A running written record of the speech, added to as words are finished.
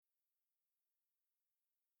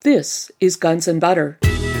This is Guns and Butter.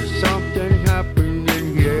 There's something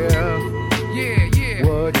happening here. Yeah.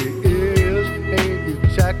 What it is ain't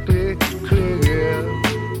exactly clear.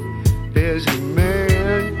 There's a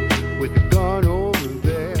man with a gun over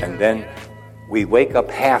there. And then we wake up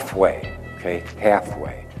halfway,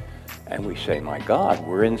 halfway. And we say, my God,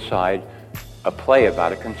 we're inside a play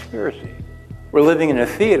about a conspiracy. We're living in a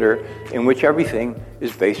theater in which everything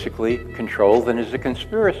is basically controlled and is a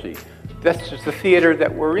conspiracy. That's just the theater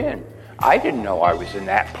that we're in. I didn't know I was in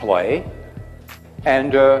that play.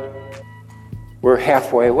 And we're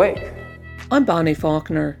halfway awake. I'm Bonnie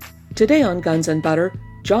Faulkner. Today on Guns and Butter,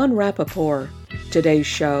 John Rappoport. Today's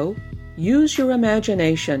show, Use Your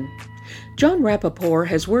Imagination. John Rappoport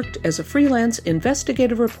has worked as a freelance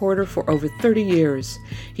investigative reporter for over 30 years.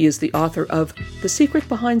 He is the author of The Secret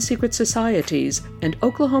Behind Secret Societies and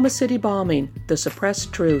Oklahoma City Bombing, The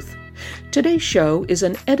Suppressed Truth. Today's show is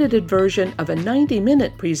an edited version of a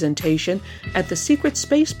 90-minute presentation at the Secret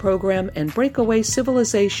Space Program and Breakaway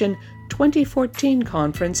Civilization 2014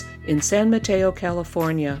 conference in San Mateo,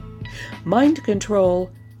 California. Mind Control,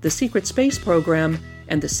 the Secret Space Program,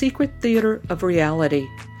 and the Secret Theater of Reality.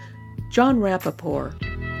 John Rappoport.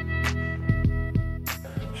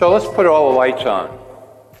 So let's put all the lights on.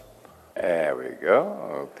 There we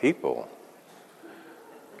go. People.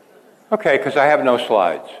 Okay, because I have no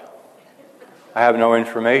slides. I have no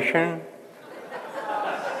information.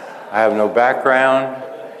 I have no background.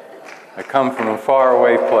 I come from a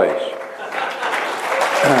faraway place.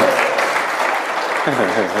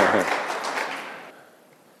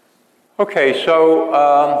 Okay,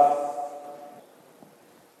 so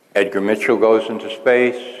Edgar Mitchell goes into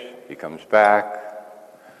space. He comes back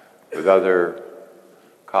with other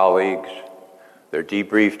colleagues. They're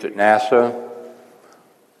debriefed at NASA.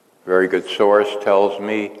 Very good source tells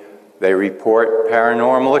me they report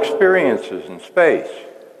paranormal experiences in space.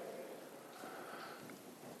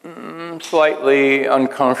 Slightly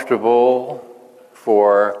uncomfortable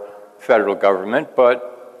for federal government,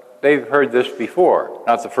 but they've heard this before.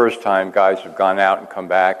 Not the first time guys have gone out and come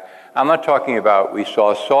back. I'm not talking about we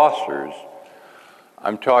saw saucers.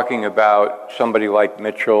 I'm talking about somebody like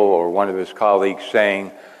Mitchell or one of his colleagues saying,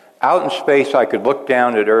 out in space I could look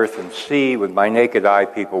down at Earth and see with my naked eye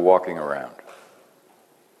people walking around.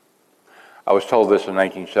 I was told this in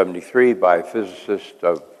 1973 by a physicist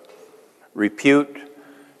of repute,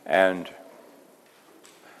 and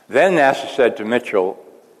then NASA said to Mitchell,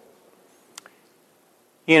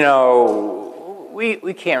 you know,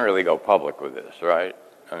 we can't really go public with this, right?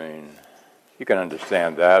 I mean, you can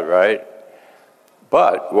understand that, right?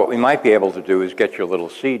 But what we might be able to do is get you a little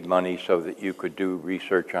seed money so that you could do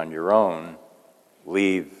research on your own,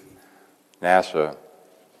 leave NASA,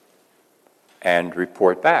 and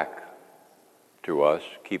report back to us,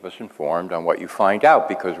 keep us informed on what you find out,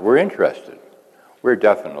 because we're interested. We're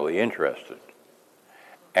definitely interested.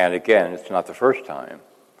 And again, it's not the first time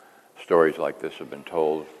stories like this have been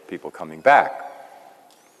told, people coming back.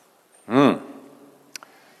 And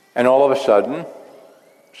all of a sudden,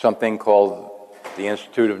 something called the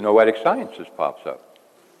Institute of Noetic Sciences pops up.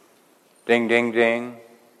 Ding, ding, ding.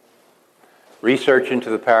 Research into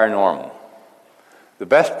the paranormal. The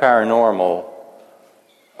best paranormal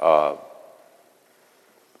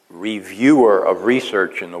reviewer of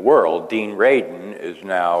research in the world, Dean Radin, is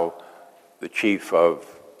now the chief of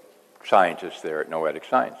scientists there at Noetic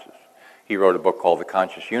Sciences. He wrote a book called The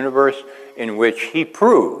Conscious Universe, in which he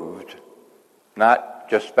proved, not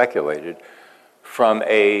just speculated, from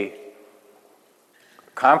a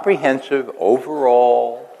comprehensive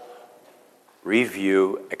overall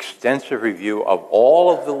review, extensive review of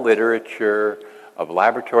all of the literature of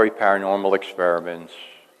laboratory paranormal experiments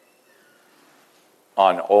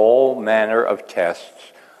on all manner of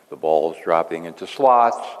tests, the balls dropping into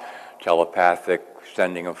slots, telepathic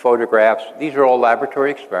sending of photographs. These are all laboratory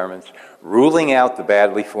experiments, ruling out the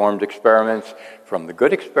badly formed experiments from the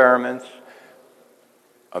good experiments,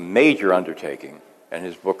 a major undertaking. And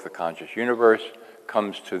his book, The Conscious Universe,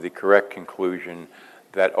 comes to the correct conclusion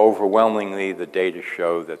that overwhelmingly the data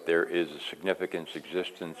show that there is a significant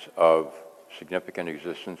existence of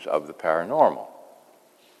the paranormal.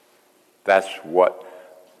 That's what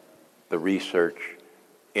the research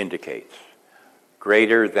indicates.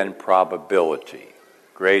 Greater than probability,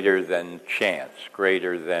 greater than chance,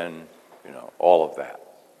 greater than, all of that.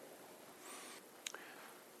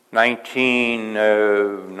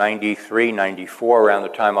 1993, 94, around the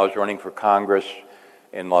time I was running for Congress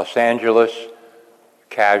in Los Angeles,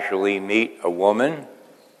 casually meet a woman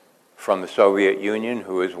from the Soviet Union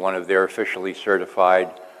who is one of their officially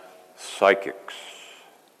certified psychics.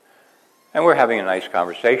 And we're having a nice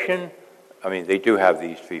conversation. I mean, they do have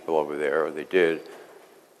these people over there, or they did.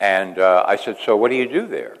 And I said, so what do you do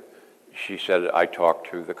there? She said, I talk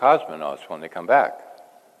to the cosmonauts when they come back.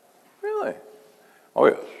 Really? Oh,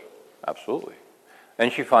 yes, absolutely. Then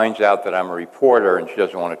she finds out that I'm a reporter, and she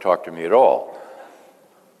doesn't want to talk to me at all.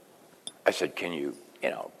 I said, can you,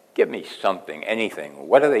 give me something, anything.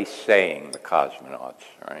 What are they saying, the cosmonauts,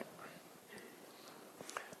 right?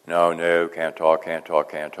 No, can't talk.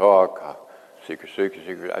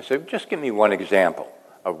 Secret. I said, just give me one example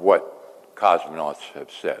of what cosmonauts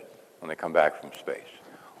have said when they come back from space.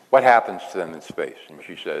 What happens to them in space? And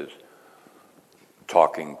she says,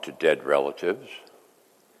 talking to dead relatives.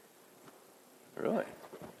 Really?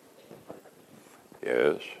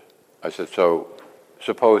 Yes. I said, so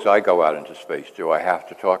suppose I go out into space. Do I have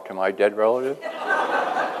to talk to my dead relative?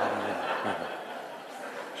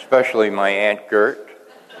 Especially my Aunt Gert.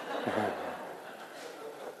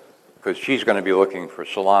 Because she's going to be looking for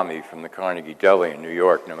salami from the Carnegie Deli in New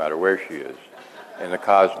York, no matter where she is, in the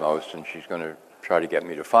cosmos, and she's going to try to get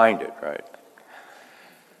me to find it, right?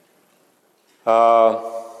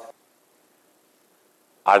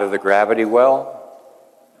 Out of the gravity well,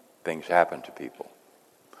 things happen to people.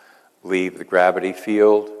 Leave the gravity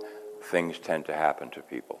field, things tend to happen to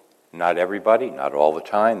people. Not everybody, not all the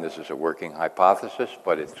time. This is a working hypothesis,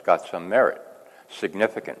 but it's got some merit,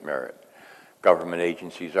 significant merit. Government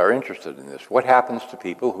agencies are interested in this. What happens to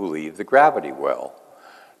people who leave the gravity well?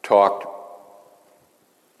 Talked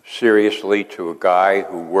seriously to a guy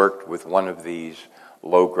who worked with one of these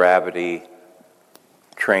low-gravity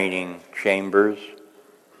training chambers.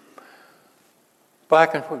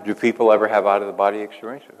 Back and forth. Do people ever have out-of-the-body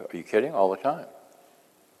experience? Are you kidding? All the time.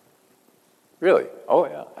 Really? Oh,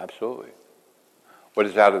 yeah, absolutely. What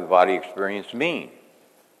does out-of-the-body experience mean?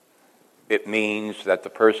 It means that the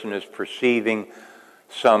person is perceiving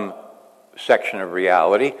some section of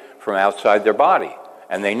reality from outside their body,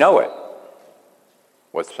 and they know it.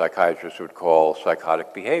 What psychiatrists would call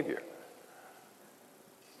psychotic behavior,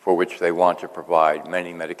 for which they want to provide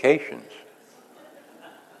many medications.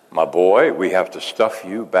 My boy, we have to stuff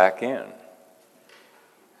you back in.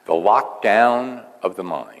 The lockdown of the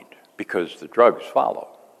mind, because the drugs follow.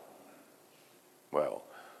 Well,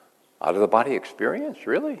 out-of-the-body experience,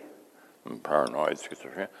 really? I'm paranoid,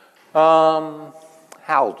 schizophrenia.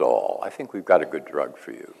 Haldol. I think we've got a good drug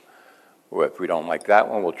for you. Well, if we don't like that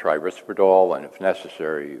one, we'll try Risperdal, and if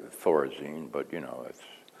necessary, Thorazine. But,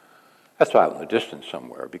 that's out in the distance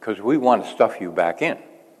somewhere, because we want to stuff you back in.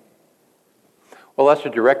 Well, that's a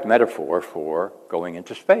direct metaphor for going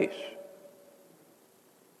into space.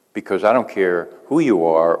 Because I don't care who you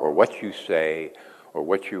are or what you say or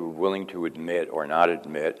what you're willing to admit or not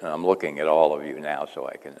admit, and I'm looking at all of you now so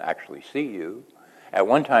I can actually see you. At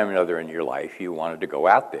one time or another in your life, you wanted to go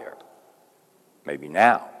out there. Maybe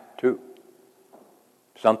now, too.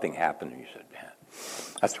 Something happened and you said, man,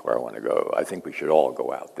 that's where I want to go. I think we should all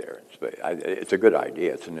go out there in space. It's a good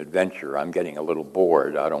idea. It's an adventure. I'm getting a little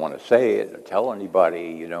bored. I don't want to say it or tell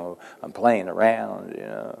anybody, I'm playing around,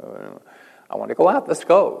 I want to go out. Let's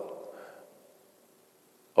go.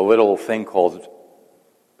 A little thing called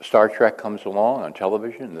Star Trek comes along on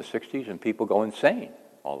television in the 60s, and people go insane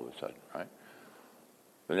all of a sudden, right?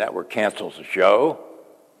 The network cancels the show.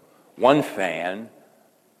 One fan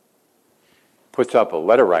puts up a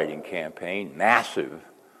letter-writing campaign, massive,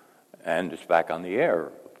 and it's back on the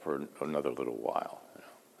air for another little while.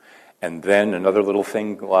 And then another little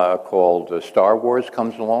thing called Star Wars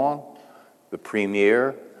comes along, the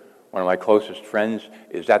premiere. One of my closest friends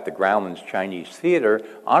is at the Grauman's Chinese Theater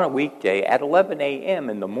on a weekday at 11 a.m.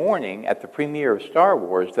 in the morning at the premiere of Star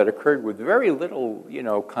Wars that occurred with very little,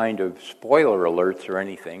 kind of spoiler alerts or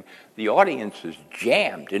anything. The audience is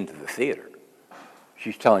jammed into the theater.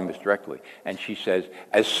 She's telling this directly. And she says,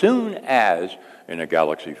 as soon as, in a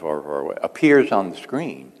galaxy far, far away, appears on the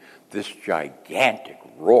screen, this gigantic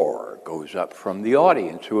roar goes up from the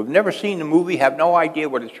audience who have never seen the movie, have no idea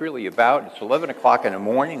what it's really about. It's 11 o'clock in the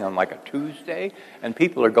morning on like a Tuesday, and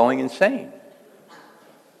people are going insane.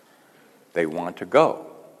 They want to go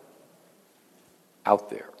out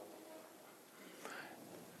there.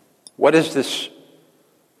 What is this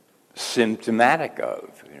symptomatic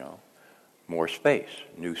of? More space,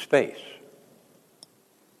 new space,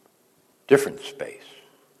 different space.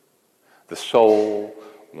 The soul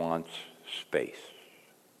wants space.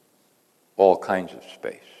 All kinds of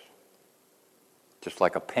space. Just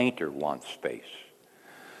like a painter wants space.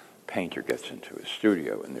 Painter gets into his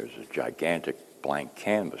studio and there's a gigantic blank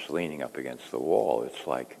canvas leaning up against the wall. It's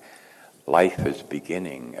like life is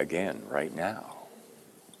beginning again right now.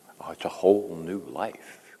 Oh, it's a whole new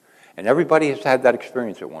life. And everybody has had that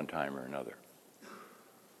experience at one time or another.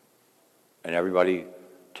 And everybody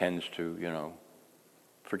tends to,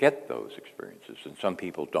 forget those experiences. And some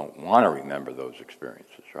people don't want to remember those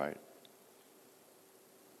experiences, right?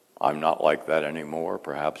 I'm not like that anymore.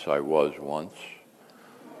 Perhaps I was once.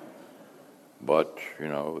 But,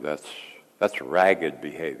 that's ragged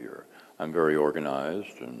behavior. I'm very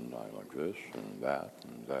organized, and I like this and that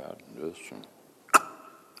and that and this. And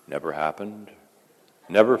never happened.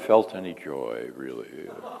 Never felt any joy, really.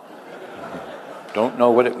 Don't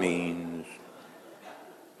know what it means.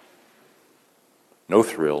 No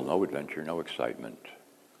thrill, no adventure, no excitement.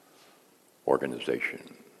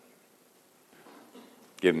 Organization.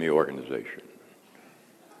 Give me organization.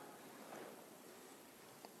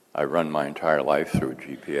 I run my entire life through a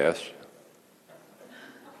GPS.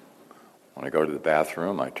 When I go to the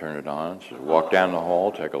bathroom, I turn it on. It says, walk down the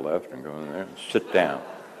hall, take a left, and go in there and sit down.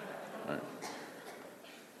 Right.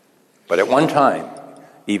 But at one time,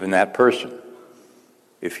 even that person,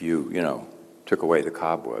 if you, took away the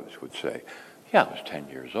cobwebs, would say, yeah, I was 10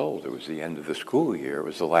 years old. It was the end of the school year. It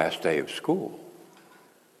was the last day of school.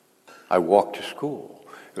 I walked to school.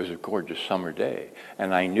 It was a gorgeous summer day.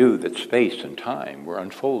 And I knew that space and time were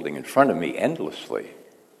unfolding in front of me endlessly.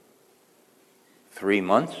 3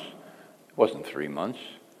 months? It wasn't 3 months.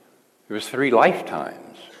 It was 3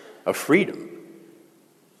 lifetimes of freedom.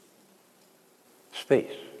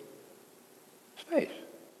 Space. Space.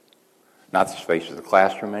 Not the space of the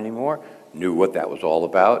classroom anymore. Knew what that was all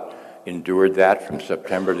about. Endured that from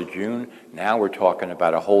September to June. Now we're talking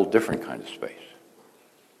about a whole different kind of space.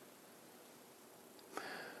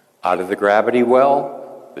 Out of the gravity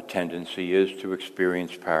well, the tendency is to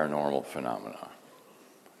experience paranormal phenomena.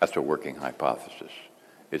 That's a working hypothesis.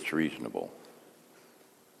 It's reasonable.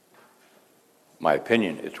 My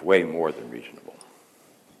opinion, it's way more than reasonable.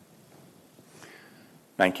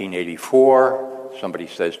 1984, somebody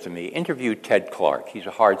says to me, interview Ted Clark. He's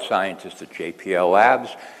a hard scientist at JPL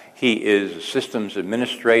Labs. He is a systems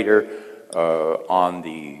administrator on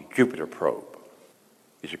the Jupiter probe.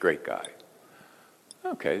 He's a great guy.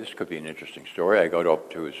 Okay, this could be an interesting story. I go up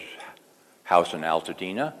to his house in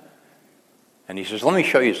Altadena, and he says, let me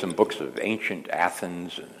show you some books of ancient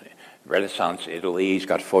Athens and Renaissance Italy. He's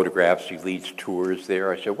got photographs. He leads tours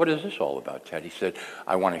there. I said, what is this all about, Ted? He said,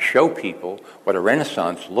 I want to show people what a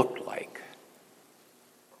Renaissance looked like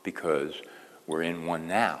because we're in one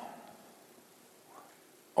now.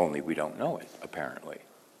 Only we don't know it, apparently.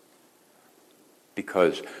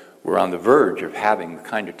 Because we're on the verge of having the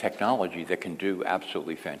kind of technology that can do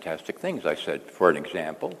absolutely fantastic things. I said, for an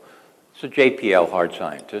example, it's a JPL hard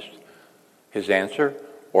scientist. His answer,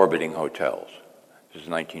 orbiting hotels. This is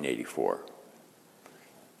 1984.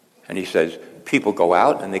 And he says, people go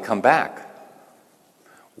out and they come back.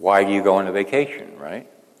 Why do you go on a vacation, right?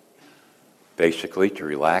 Basically to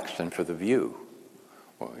relax and for the view.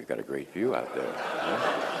 Well, you've got a great view out there.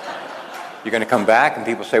 Right? You're going to come back and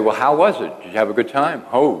people say, well, how was it? Did you have a good time?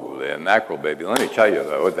 Holy mackerel, baby. Let me tell you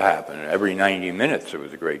what happened. Every 90 minutes it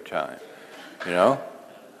was a great time.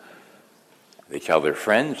 They tell their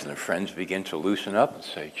friends, and their friends begin to loosen up and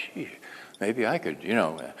say, gee, maybe I could,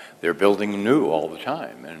 they're building new all the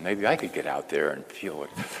time, and maybe I could get out there and feel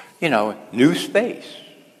it, new space.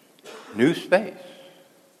 New space.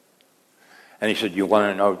 And he said, you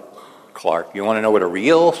want to know, Clark, you want to know what a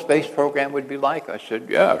real space program would be like? I said,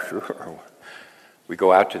 yeah, sure. We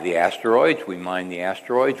go out to the asteroids, we mine the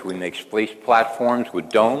asteroids, we make space platforms with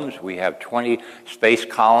domes, we have 20 space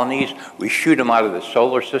colonies, we shoot them out of the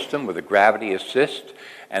solar system with a gravity assist,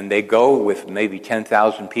 and they go with maybe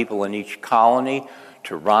 10,000 people in each colony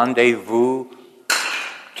to rendezvous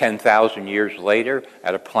 10,000 years later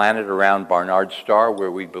at a planet around Barnard's star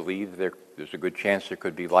where we believe there's a good chance there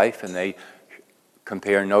could be life, and they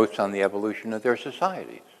compare notes on the evolution of their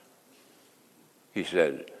societies. He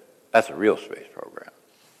said, that's a real space program.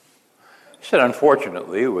 He said,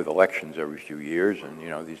 unfortunately, with elections every few years and,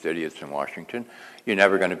 these idiots in Washington, you're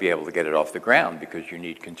never going to be able to get it off the ground because you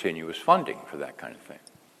need continuous funding for that kind of thing.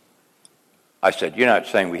 I said, you're not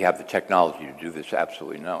saying we have the technology to do this?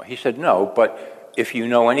 Absolutely no. He said, no, but if you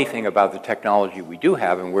know anything about the technology we do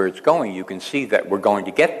have and where it's going, you can see that we're going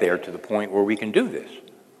to get there to the point where we can do this.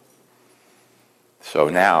 So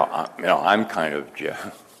now, I'm kind of,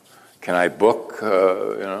 can I book,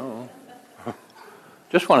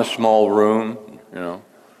 just want a small room,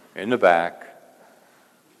 in the back.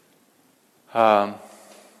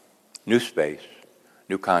 New space,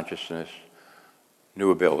 new consciousness,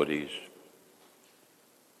 new abilities.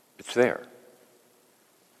 It's there.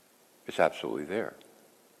 It's absolutely there.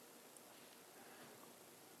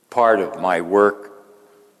 Part of my work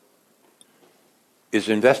is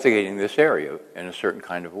investigating this area in a certain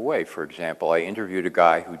kind of a way. For example, I interviewed a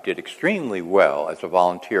guy who did extremely well as a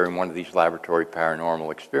volunteer in one of these laboratory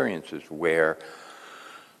paranormal experiences where,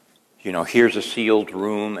 here's a sealed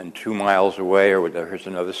room and 2 miles away, or here's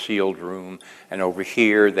another sealed room, and over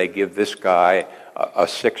here they give this guy a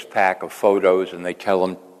 6-pack of photos and they tell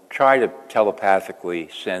him, try to telepathically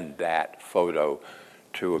send that photo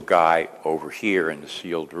to a guy over here in the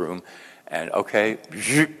sealed room. And okay,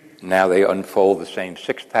 now they unfold the same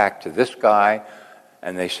 6-pack to this guy,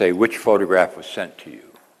 and they say, which photograph was sent to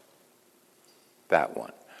you? That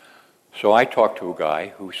one. So I talked to a guy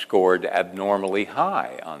who scored abnormally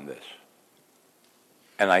high on this.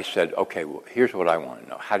 And I said, okay, well, here's what I want to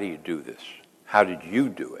know. How do you do this? How did you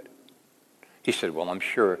do it? He said, well, I'm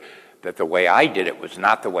sure that the way I did it was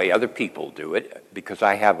not the way other people do it, because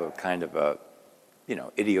I have a kind of a,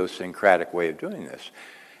 idiosyncratic way of doing this.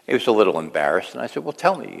 He was a little embarrassed, and I said, well,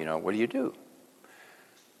 tell me, what do you do?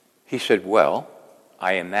 He said, well,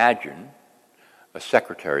 I imagine a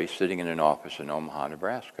secretary sitting in an office in Omaha,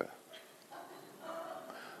 Nebraska.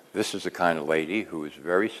 This is the kind of lady who is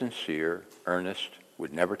very sincere, earnest,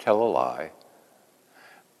 would never tell a lie.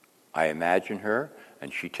 I imagine her,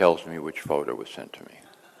 and she tells me which photo was sent to me.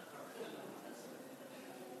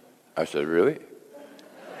 I said, really?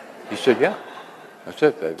 He said, yeah. That's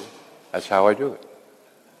it, baby. That's how I do it.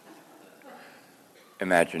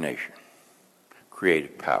 Imagination,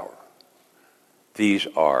 creative power. These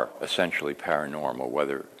are essentially paranormal,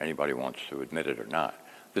 whether anybody wants to admit it or not.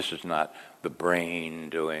 This is not the brain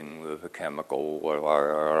doing the chemical,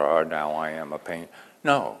 or now I am a pain.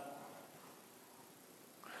 No.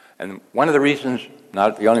 And one of the reasons,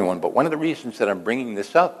 not the only one, but one of the reasons that I'm bringing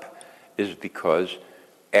this up is because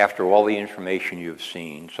after all the information you've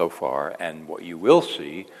seen so far and what you will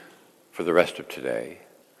see for the rest of today,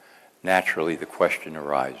 naturally the question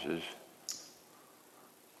arises,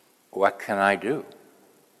 what can I do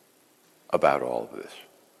about all of this?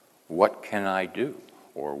 What can I do?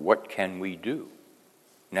 Or what can we do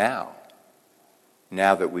now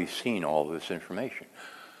that we've seen all this information?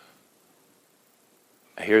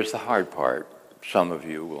 Here's the hard part. Some of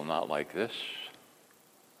you will not like this.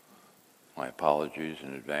 My apologies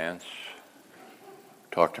in advance.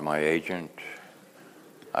 Talk to my agent.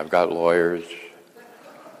 I've got lawyers.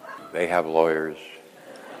 They have lawyers.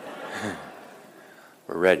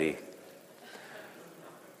 We're ready.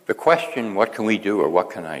 The question, what can we do or what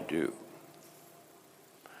can I do,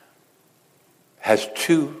 has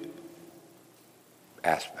two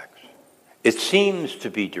aspects. It seems to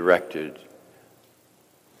be directed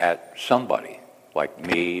at somebody, like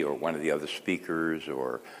me or one of the other speakers,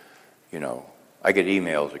 or, I get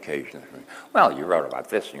emails occasionally from, well, you wrote about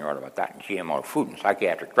this and you wrote about that, and GMO food and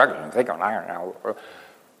psychiatric drugs, and think on iron now.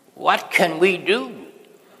 What can we do?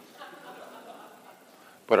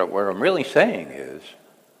 But what I'm really saying is,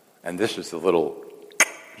 and this is the little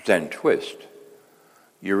Zen twist,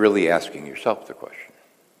 you're really asking yourself the question.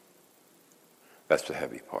 That's the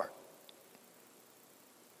heavy part.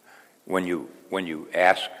 When you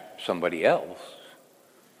ask somebody else,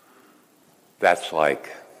 that's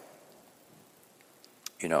like,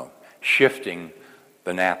 shifting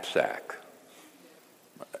the knapsack.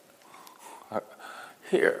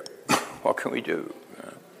 Here, what can we do?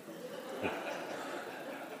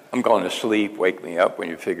 I'm going to sleep, wake me up when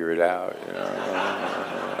you figure it out.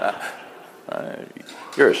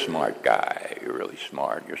 You're a smart guy. You're really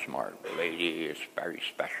smart. You're a smart lady. It's very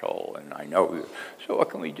special, and I know you. So what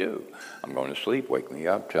can we do? I'm going to sleep. Wake me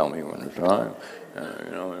up. Tell me when it's time.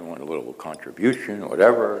 I want a little contribution,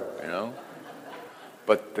 whatever.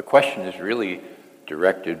 But the question is really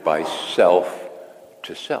directed by self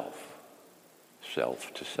to self.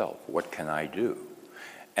 Self to self. What can I do?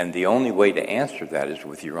 And the only way to answer that is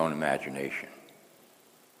with your own imagination.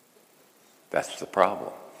 That's the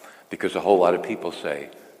problem. Because a whole lot of people say,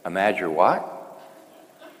 imagine what?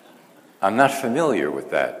 I'm not familiar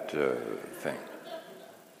with that thing.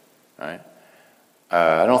 Right?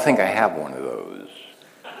 I don't think I have one of those.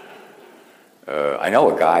 I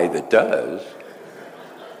know a guy that does,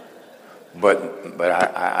 but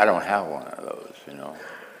I don't have one of those,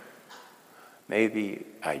 Maybe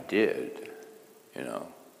I did,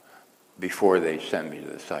 before they sent me to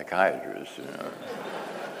the psychiatrist,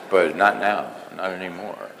 but not now, not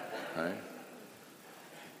anymore. Right?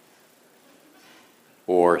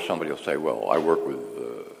 Or somebody will say, "Well, I work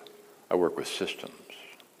with systems,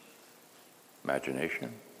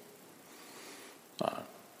 imagination."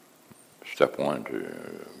 Step one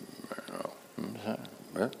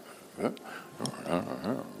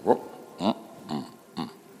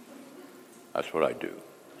that's what I do.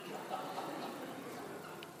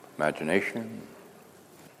 Imagination,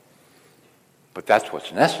 But that's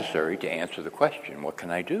what's necessary to answer the question, what can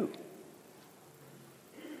I do?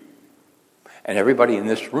 And everybody in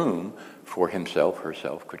this room, for himself,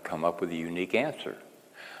 herself, could come up with a unique answer.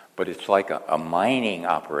 But it's like a mining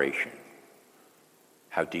operation.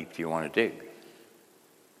 How deep do you want to dig?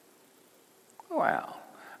 Well,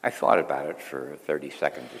 I thought about it for 30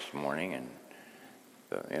 seconds this morning, and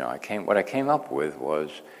what I came up with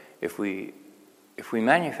was if we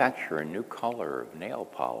manufacture a new color of nail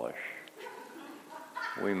polish,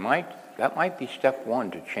 that might be step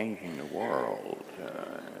one to changing the world,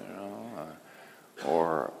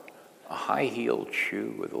 or a high-heeled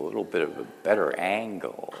shoe with a little bit of a better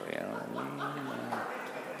angle,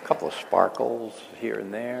 a couple of sparkles here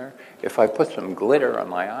and there. If I put some glitter on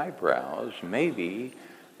my eyebrows, maybe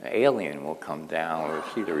an alien will come down or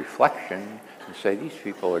see the reflection and say, these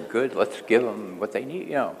people are good, let's give them what they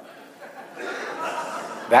need,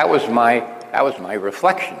 That was my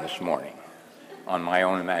reflection this morning on my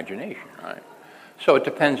own imagination, right? So it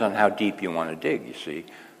depends on how deep you want to dig, you see.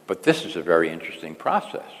 But this is a very interesting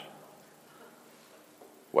process.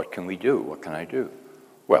 What can we do? What can I do?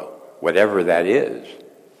 Well, whatever that is,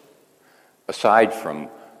 aside from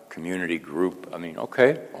community group,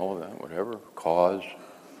 all of that, whatever, cause,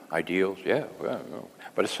 ideals, yeah.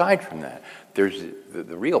 But aside from that, there's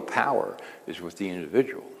the real power is with the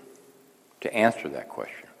individual to answer that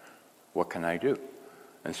question. What can I do?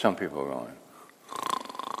 And some people are going,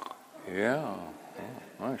 yeah,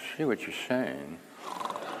 I see what you're saying.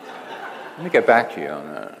 Let me get back to you on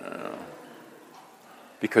that.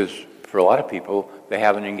 Because for a lot of people, they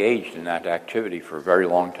haven't engaged in that activity for a very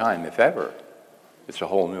long time, if ever. It's a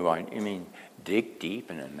whole new idea. Dig deep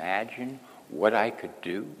and imagine what I could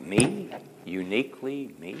do, me,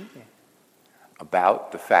 uniquely me,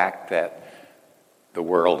 about the fact that the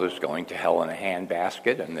world is going to hell in a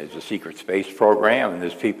handbasket, and there's a secret space program, and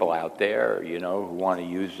there's people out there, who want to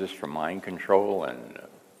use this for mind control and,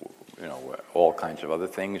 all kinds of other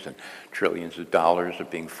things, and trillions of dollars are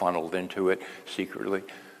being funneled into it secretly.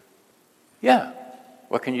 Yeah,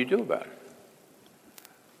 what can you do about it?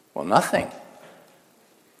 Well, nothing.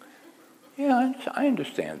 Yeah, I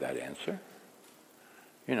understand that answer.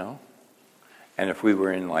 And if we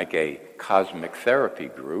were in like a cosmic therapy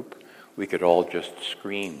group, we could all just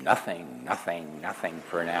scream, nothing, nothing, nothing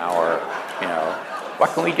for an hour, What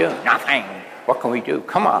can we do? Nothing. What can we do?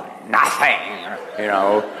 Come on, nothing,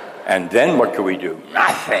 And then what can we do?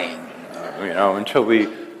 Nothing, until we,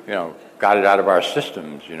 got it out of our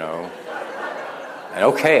systems, And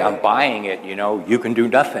okay, I'm buying it, you can do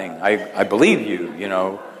nothing. I believe you,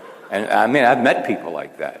 And I've met people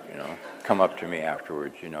like that, come up to me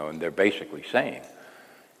afterwards, and they're basically saying,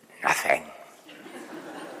 nothing.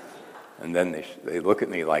 And then they look at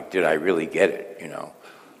me like, did I really get it,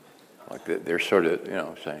 Like they're sort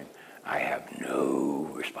of, saying, I have no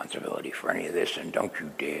responsibility for any of this, and don't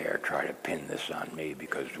you dare try to pin this on me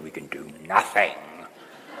because we can do nothing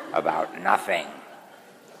about nothing.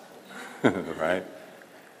 Right?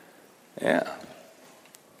 Yeah.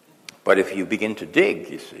 But if you begin to dig,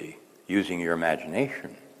 you see, using your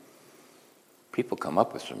imagination, people come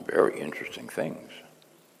up with some very interesting things.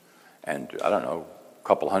 And I don't know, a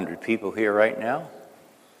couple hundred people here right now,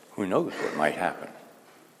 who knows what might happen?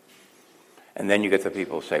 And then you get the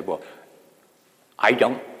people who say, well, I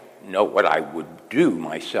don't know what I would do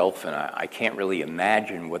myself, and I can't really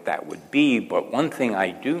imagine what that would be, but one thing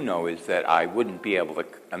I do know is that I wouldn't be able to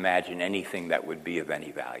imagine anything that would be of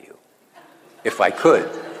any value. If I could.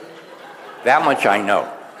 That much I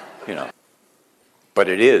know, But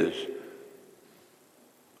it is,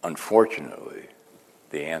 unfortunately,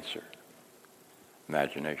 the answer.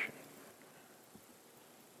 Imagination.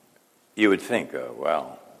 You would think,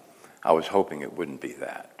 I was hoping it wouldn't be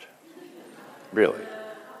that. Really.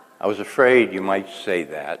 I was afraid you might say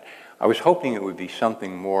that. I was hoping it would be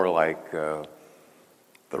something more like the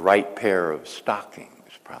right pair of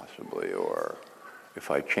stockings, possibly, or if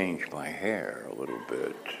I changed my hair a little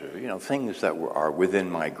bit, things that are within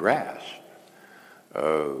my grasp.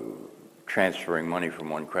 Transferring money from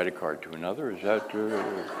one credit card to another, does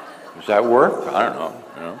that work? I don't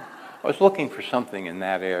know. I was looking for something in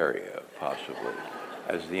that area, possibly,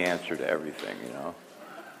 as the answer to everything,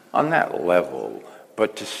 on that level.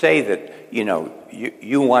 But to say that,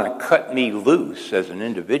 you want to cut me loose as an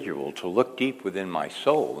individual to look deep within my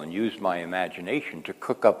soul and use my imagination to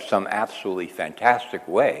cook up some absolutely fantastic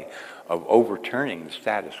way of overturning the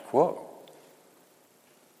status quo.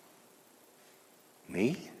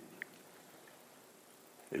 Me?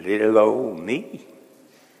 Little old me?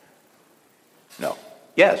 No.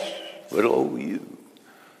 Yes, little old you,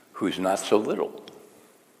 who's not so little.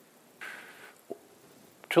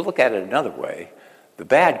 To look at it another way, the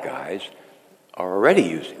bad guys are already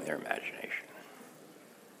using their imagination.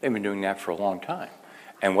 They've been doing that for a long time.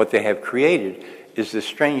 And what they have created is this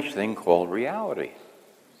strange thing called reality.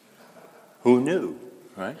 Who knew,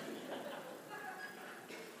 right?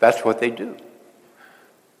 That's what they do.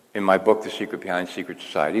 In my book, The Secret Behind Secret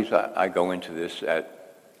Societies, I go into this at,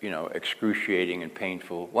 excruciating and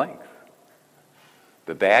painful length.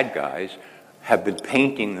 The bad guys have been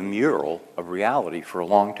painting the mural of reality for a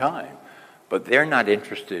long time, but they're not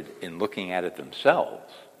interested in looking at it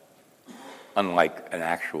themselves, unlike an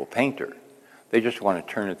actual painter. They just want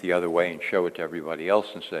to turn it the other way and show it to everybody else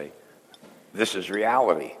and say, this is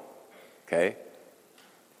reality, okay?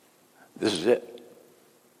 This is it.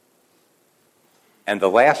 And the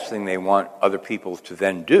last thing they want other people to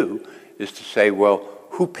then do is to say, well,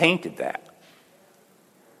 who painted that?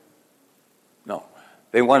 No.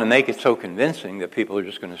 They want to make it so convincing that people are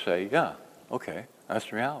just going to say, yeah, okay,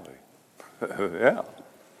 that's reality. Yeah.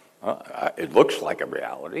 It looks like a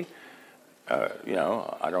reality.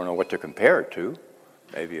 I don't know what to compare it to.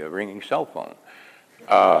 Maybe a ringing cell phone.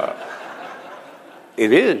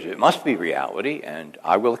 It must be reality, and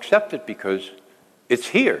I will accept it because it's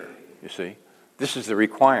here, you see. This is the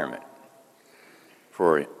requirement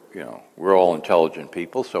for, we're all intelligent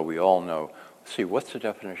people, so we all know, see, what's the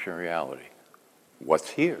definition of reality? What's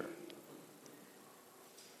here?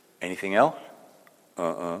 Anything else?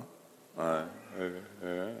 What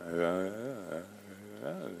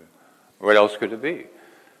else could it be?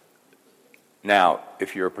 Now,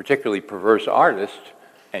 if you're a particularly perverse artist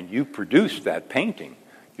and you produce that painting,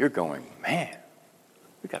 you're going, man,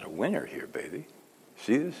 we got a winner here, baby.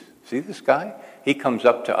 See this? See this guy? He comes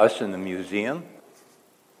up to us in the museum.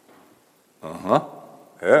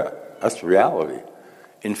 Yeah, that's reality.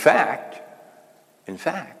 In fact,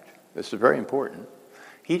 this is very important,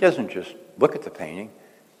 he doesn't just look at the painting,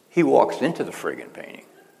 he walks into the friggin' painting.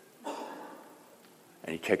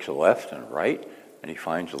 And he takes a left and a right, and he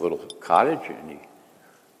finds a little cottage, and he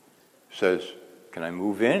says, can I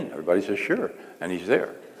move in? Everybody says, sure. And he's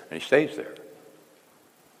there, and he stays there.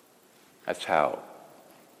 That's how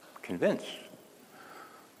convinced.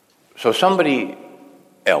 So somebody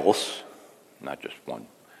else, not just one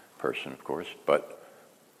person, of course, but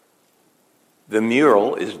the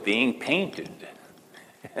mural is being painted,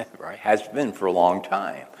 right? Has been for a long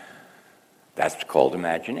time. That's called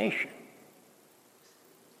imagination.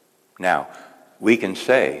 Now, we can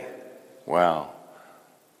say, well,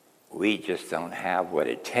 we just don't have what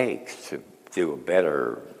it takes to do a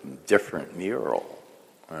better, different mural,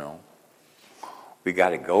 We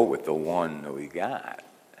got to go with the one that we got.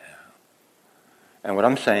 And what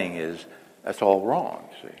I'm saying is, that's all wrong,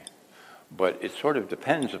 see. But it sort of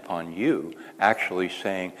depends upon you actually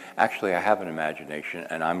saying, actually, I have an imagination,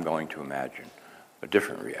 and I'm going to imagine a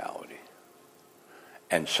different reality.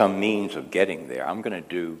 And some means of getting there. I'm going to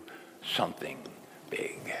do something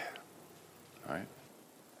big. Right?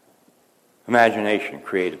 Imagination,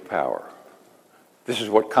 creative power. This is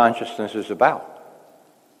what consciousness is about.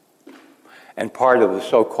 And part of the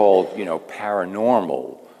so-called,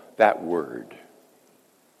 paranormal, that word,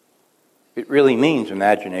 it really means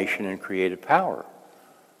imagination and creative power.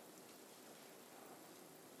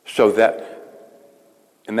 So that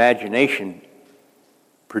imagination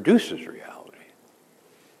produces reality.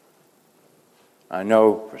 I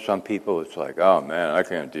know for some people it's like, oh man, I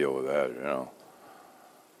can't deal with that,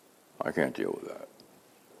 I can't deal with that.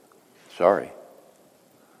 Sorry.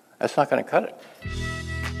 That's not going to cut it.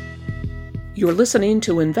 You're listening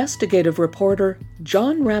to investigative reporter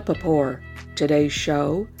John Rappoport. Today's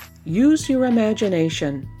show, Use Your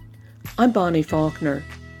Imagination. I'm Bonnie Faulkner.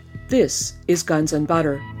 This is Guns and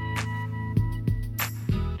Butter.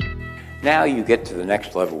 Now you get to the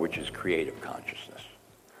next level, which is creative consciousness.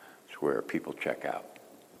 It's where people check out.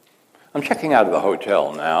 I'm checking out of the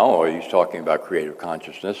hotel now, or he's talking about creative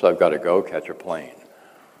consciousness. I've got to go catch a plane.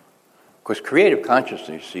 Because creative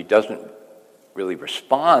consciousness, see, doesn't really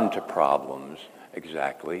respond to problems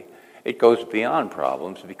exactly. It goes beyond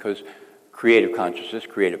problems because creative consciousness,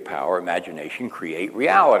 creative power, imagination create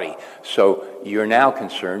reality. So you're now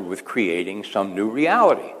concerned with creating some new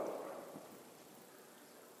reality.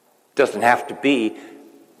 Doesn't have to be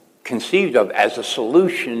conceived of as a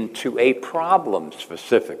solution to a problem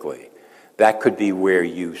specifically. That could be where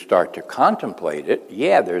you start to contemplate it.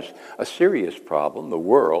 Yeah, there's a serious problem. The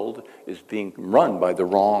world is being run by the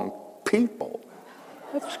wrong people.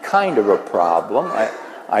 That's kind of a problem,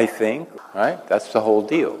 I think, right? That's the whole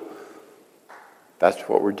deal. That's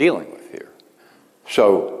what we're dealing with here.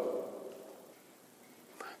 So,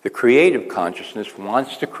 the creative consciousness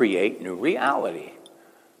wants to create new reality.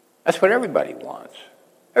 That's what everybody wants.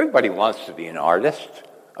 Everybody wants to be an artist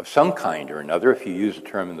of some kind or another, if you use the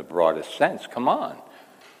term in the broadest sense. Come on.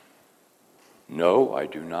 No, I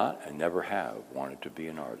do not and never have wanted to be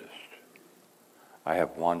an artist. I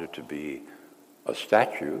have wanted to be a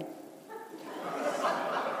statue.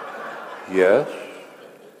 Yes.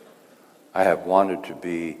 I have wanted to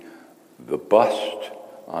be the bust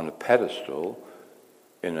on a pedestal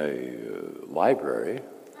in a library.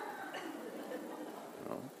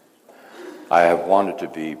 I have wanted to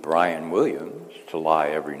be Brian Williams, to lie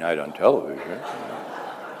every night on television.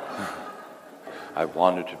 I've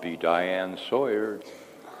wanted to be Diane Sawyer.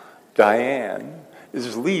 Diane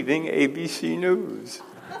is leaving ABC News.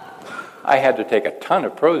 I had to take a ton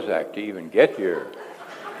of Prozac to even get here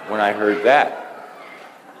when I heard that.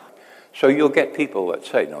 So you'll get people that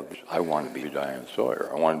say, no, I want to be Diane Sawyer.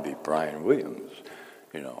 I want to be Brian Williams.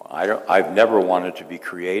 I've never wanted to be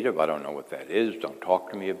creative. I don't know what that is. Don't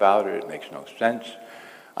talk to me about it. It makes no sense.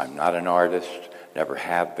 I'm not an artist. Never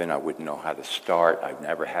have been. I wouldn't know how to start. I've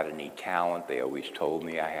never had any talent. They always told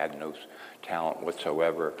me I had no talent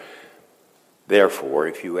whatsoever. Therefore,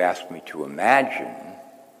 if you ask me to imagine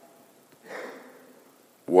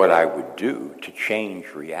what I would do to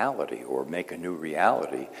change reality or make a new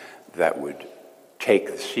reality that would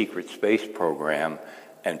take the secret space program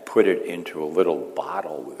and put it into a little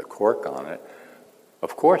bottle with a cork on it,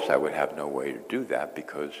 of course I would have no way to do that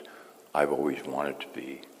because I've always wanted to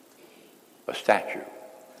be a statue.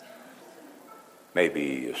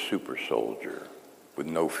 Maybe a super soldier with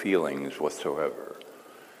no feelings whatsoever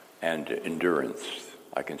and endurance.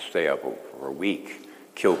 I can stay up for a week,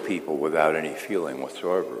 kill people without any feeling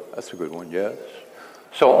whatsoever. That's a good one, yes.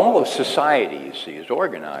 So all of society, you see, is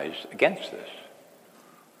organized against this.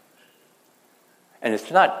 And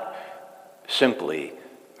it's not simply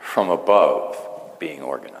from above being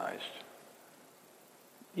organized.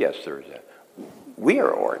 Yes, there is that. We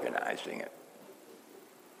are organizing it.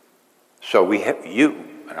 So we have, you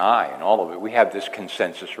and I and all of it, we have this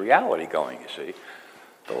consensus reality going, you see.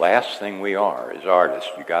 The last thing we are is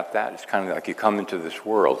artists. You got that? It's kind of like you come into this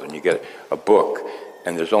world and you get a book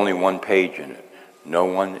and there's only one page in it. No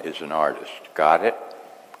one is an artist. Got it?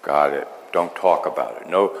 Got it. Don't talk about it.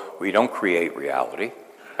 No, we don't create reality.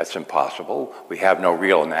 That's impossible. We have no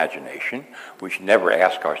real imagination. We should never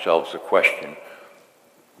ask ourselves the question,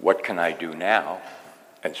 what can I do now?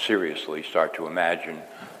 And seriously start to imagine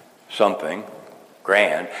something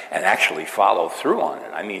grand and actually follow through on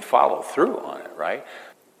it. I mean, follow through on it, right?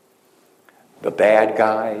 The bad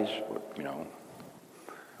guys,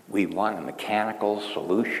 we want a mechanical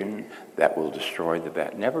solution that will destroy the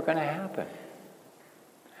bad. Never going to happen.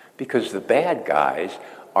 Because the bad guys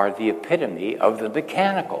are the epitome of the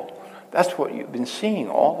mechanical. That's what you've been seeing,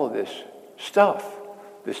 all of this stuff,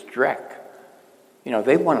 this dreck.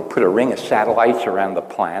 They want to put a ring of satellites around the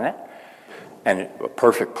planet and a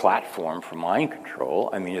perfect platform for mind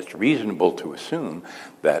control. I mean, it's reasonable to assume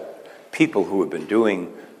that people who have been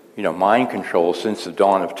doing, mind control since the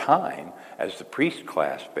dawn of time, as the priest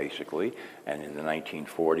class, basically, and in the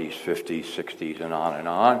 1940s, 50s, 60s, and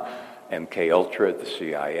on, MK Ultra at the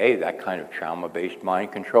CIA, that kind of trauma-based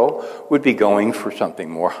mind control, would be going for something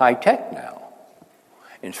more high-tech now.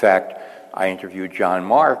 In fact, I interviewed John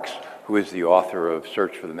Marks, who is the author of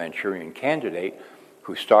Search for the Manchurian Candidate,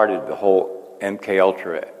 who started the whole MK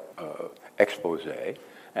Ultra expose,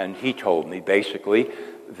 and he told me basically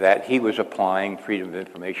that he was applying Freedom of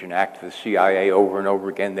Information Act to the CIA over and over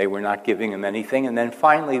again. They were not giving him anything, and then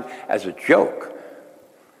finally, as a joke,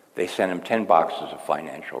 they sent him 10 boxes of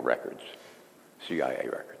financial records, CIA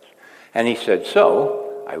records. And he said,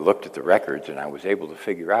 so I looked at the records and I was able to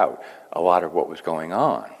figure out a lot of what was going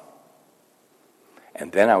on.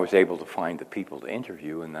 And then I was able to find the people to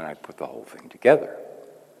interview, and then I put the whole thing together.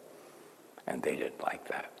 And they didn't like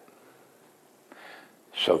that.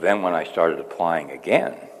 So then when I started applying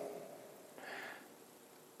again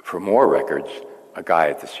for more records, a guy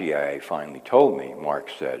at the CIA finally told me, Mark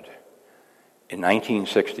said, in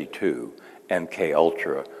 1962, MK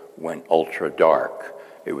Ultra went ultra dark.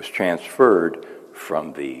 It was transferred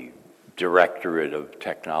from the Directorate of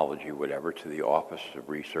Technology, whatever, to the Office of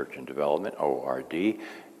Research and Development, ORD,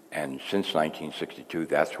 and since 1962,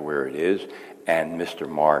 that's where it is. And Mr.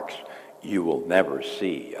 Marks, you will never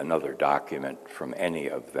see another document from any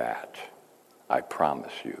of that. I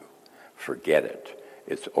promise you. Forget it.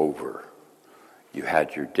 It's over. You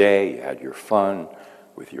had your day, you had your fun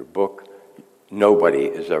with your book. Nobody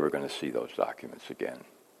is ever going to see those documents again.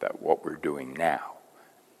 That what we're doing now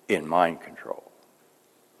in mind control.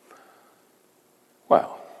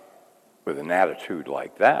 Well, with an attitude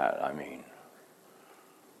like that, I mean,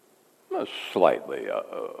 slightly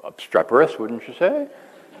obstreperous, wouldn't you say?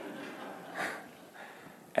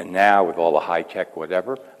 And now with all the high-tech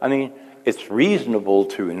whatever, I mean, it's reasonable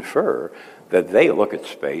to infer that they look at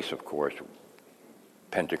space, of course,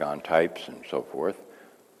 Pentagon types and so forth.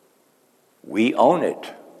 We own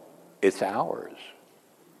it. It's ours.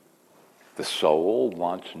 The soul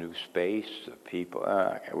wants new space. The people,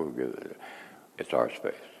 it's our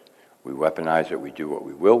space. We weaponize it. We do what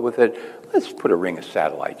we will with it. Let's put a ring of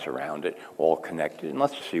satellites around it, all connected, and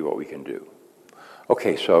let's see what we can do.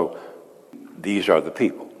 Okay, so these are the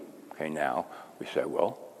people. Okay, now we say,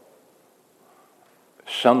 well,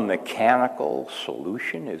 some mechanical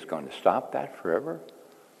solution is going to stop that forever?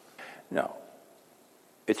 No.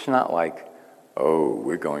 It's not like, oh,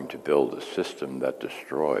 we're going to build a system that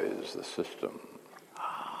destroys the system.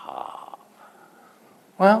 Ah.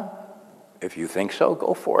 Well, if you think so,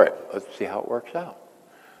 go for it. Let's see how it works out.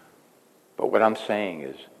 But what I'm saying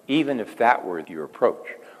is, even if that were your approach,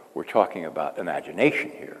 we're talking about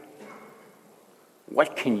imagination here.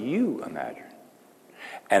 What can you imagine?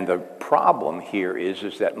 And the problem here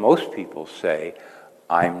is that most people say,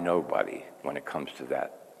 I'm nobody when it comes to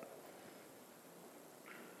that.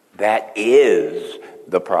 That is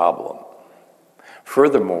the problem.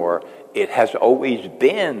 Furthermore, it has always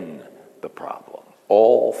been the problem.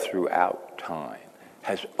 All throughout time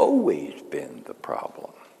has always been the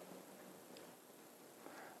problem.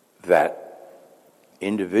 That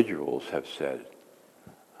individuals have said,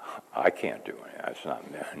 I can't do it. That's not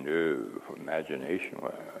no imagination.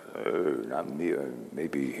 Not me.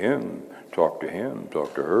 Maybe him. Talk to him.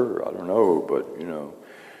 Talk to her. I don't know, but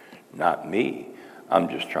not me. I'm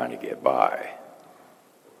just trying to get by.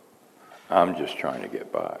 I'm just trying to get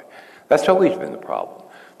by. That's always been the problem,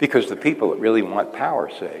 because the people that really want power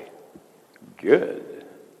say, "Good.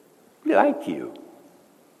 We like you.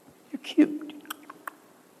 You're cute.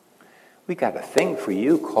 We got a thing for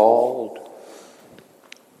you called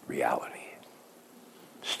reality.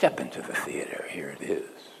 Step into the theater. Here it is.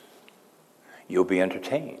 You'll be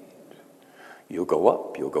entertained. You'll go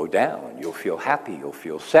up, you'll go down, you'll feel happy, you'll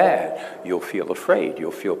feel sad, you'll feel afraid, you'll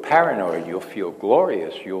feel paranoid, you'll feel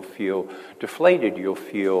glorious, you'll feel deflated, you'll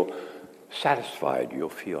feel satisfied, you'll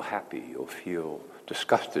feel happy, you'll feel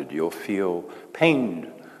disgusted, you'll feel pained,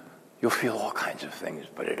 you'll feel all kinds of things,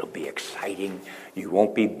 but it'll be exciting. You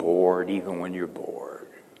won't be bored even when you're bored.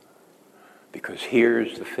 Because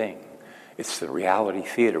here's the thing. It's the reality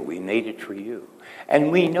theater. We made it for you.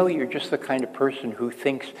 And we know you're just the kind of person who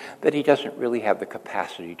thinks that he doesn't really have the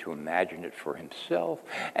capacity to imagine it for himself.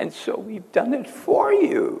 And so we've done it for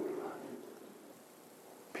you.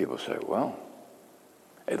 People say, well,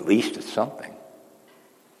 at least it's something.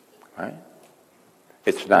 Right?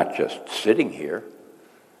 It's not just sitting here.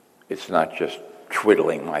 It's not just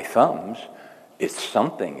twiddling my thumbs. It's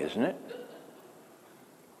something, isn't it?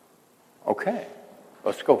 Okay,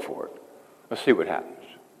 let's go for it. Let's see what happens.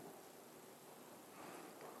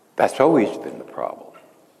 That's always been the problem.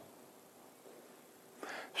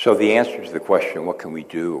 So the answer to the question, what can we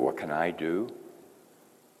do or what can I do,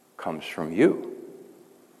 comes from you.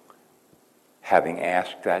 Having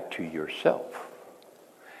asked that to yourself.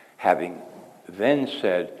 Having then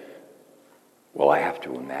said, well, I have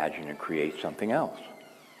to imagine and create something else,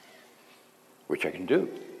 which I can do.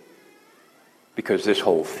 Because this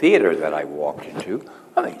whole theater that I walked into,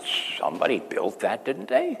 I mean, somebody built that, didn't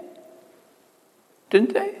they?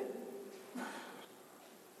 Didn't they?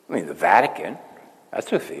 I mean, the Vatican,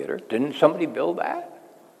 that's a theater. Didn't somebody build that?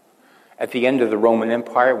 At the end of the Roman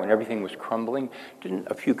Empire, when everything was crumbling, didn't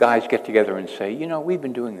a few guys get together and say, we've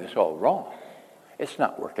been doing this all wrong. It's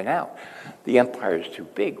not working out. The empire is too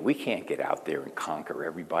big. We can't get out there and conquer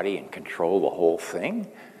everybody and control the whole thing.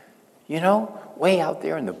 Way out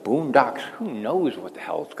there in the boondocks, who knows what the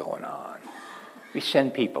hell's going on? We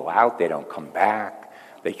send people out, they don't come back,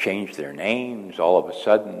 they change their names. All of a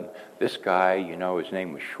sudden, this guy, his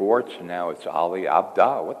name was Schwartz, and now it's Ali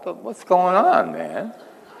Abda. What's going on, man?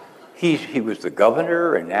 He was the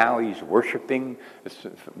governor, and now he's worshiping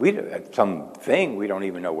something, we don't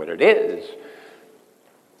even know what it is.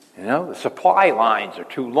 The supply lines are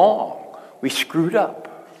too long. We screwed up.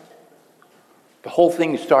 The whole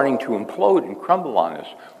thing is starting to implode and crumble on us.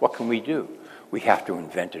 What can we do? We have to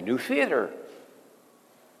invent a new theater.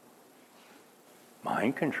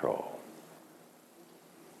 Mind control.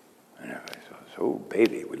 And everybody says, oh,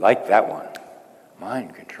 baby, we like that one.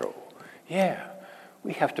 Mind control. Yeah,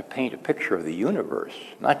 we have to paint a picture of the universe,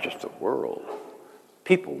 not just the world.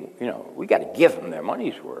 People, we got to give them their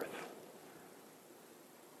money's worth.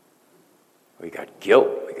 We got guilt.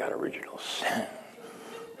 We got original sin.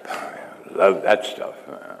 Love that stuff.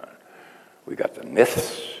 We got the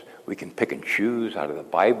myths. We can pick and choose out of the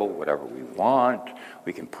Bible whatever we want.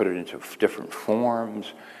 We can put it into different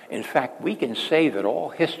forms. In fact, we can say that all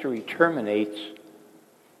history terminates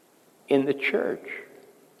in the church.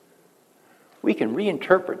 We can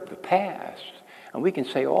reinterpret the past, and we can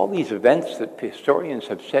say all these events that historians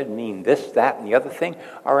have said mean this, that, and the other thing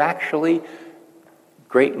are actually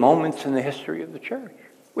great moments in the history of the church,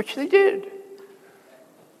 which they did.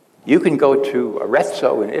 You can go to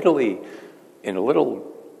Arezzo in Italy, in a little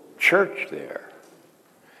church there,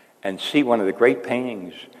 and see one of the great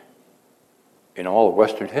paintings in all of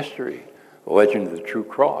Western history, The Legend of the True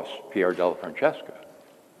Cross, Pier della Francesca.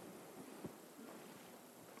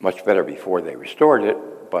 Much better before they restored it,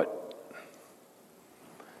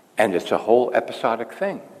 and it's a whole episodic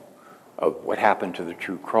thing of what happened to the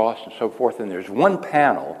True Cross and so forth. And there's one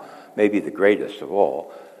panel, maybe the greatest of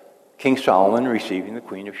all, King Solomon receiving the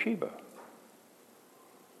Queen of Sheba.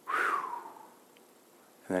 Whew.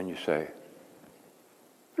 And then you say,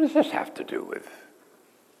 what does this have to do with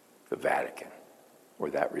the Vatican or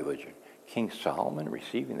that religion? King Solomon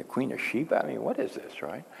receiving the Queen of Sheba? I mean, what is this,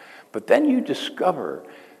 right? But then you discover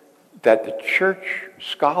that the church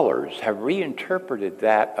scholars have reinterpreted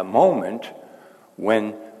that a moment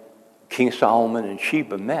when King Solomon and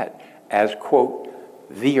Sheba met as, quote,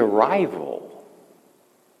 the arrival.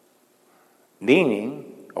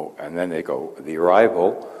 Meaning, and then they go, the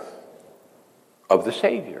arrival of the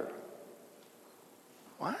Savior.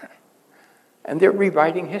 What? And they're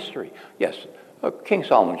rewriting history. Yes, King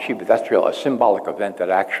Solomon and Sheba, that's real, a symbolic event that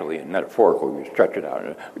actually, and metaphorically, you stretch it out,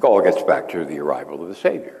 and it all gets back to the arrival of the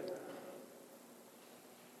Savior.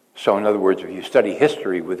 So in other words, if you study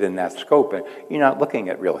history within that scope, and you're not looking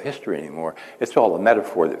at real history anymore, it's all a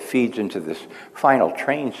metaphor that feeds into this final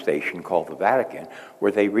train station called the Vatican,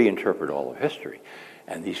 where they reinterpret all of history.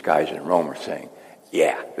 And these guys in Rome are saying,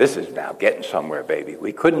 yeah, this is now getting somewhere, baby.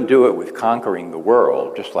 We couldn't do it with conquering the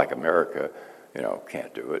world, just like America,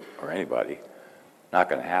 can't do it, or anybody. Not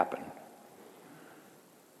going to happen.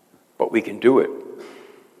 But we can do it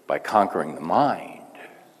by conquering the mind.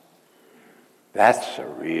 That's a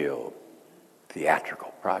real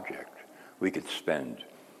theatrical project. We could spend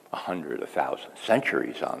 100, 1,000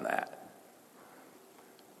 centuries on that.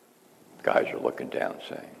 Guys are looking down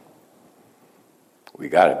saying, we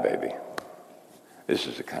got it, baby. This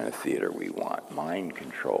is the kind of theater we want. Mind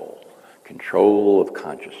control. Control of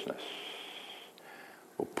consciousness.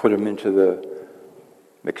 We'll put him into the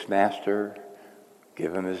mixed master,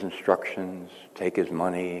 give him his instructions, take his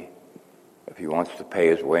money. If he wants to pay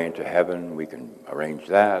his way into heaven, we can arrange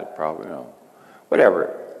that, probably,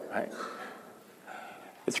 whatever, right?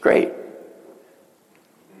 It's great.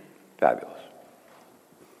 Fabulous.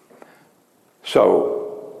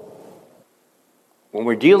 So, when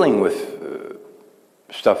we're dealing with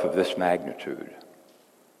stuff of this magnitude,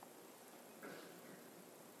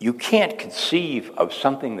 you can't conceive of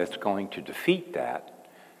something that's going to defeat that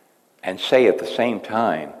and say at the same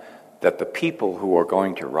time that the people who are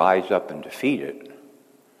going to rise up and defeat it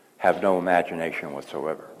have no imagination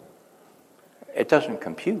whatsoever. It doesn't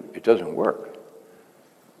compute. It doesn't work.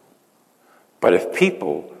 But if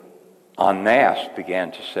people en masse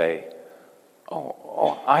began to say,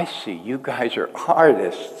 oh, I see, you guys are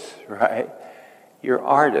artists, right? You're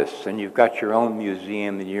artists, and you've got your own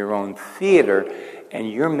museum and your own theater,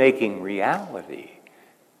 and you're making reality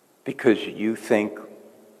because you think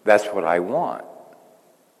that's what I want.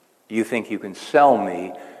 You think you can sell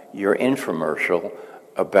me your infomercial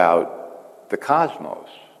about the cosmos.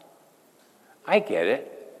 I get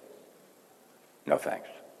it. No thanks.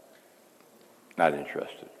 Not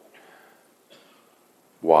interested.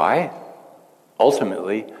 Why?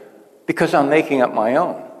 Ultimately, because I'm making up my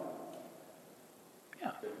own.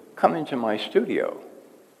 Yeah. Come into my studio.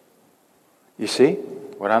 You see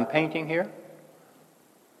what I'm painting here?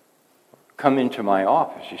 Come into my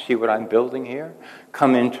office. You see what I'm building here?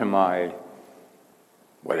 Come into my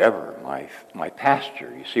whatever, my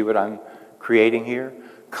pasture. You see what I'm creating here?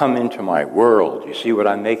 Come into my world. You see what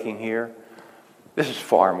I'm making here? This is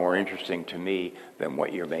far more interesting to me than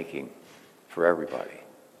what you're making for everybody.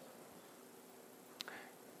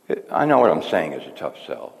 I know what I'm saying is a tough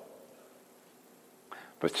sell.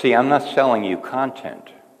 But see, I'm not selling you content.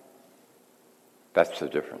 That's the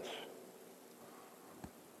difference.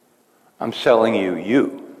 I'm selling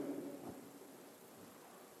you.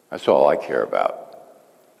 That's all I care about.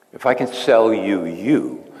 If I can sell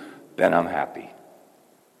you, then I'm happy.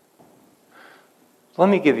 Let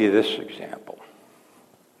me give you this example.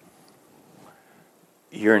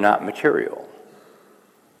 You're not material.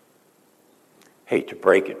 Hate to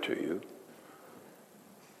break it to you.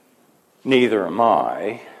 Neither am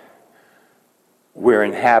I. we're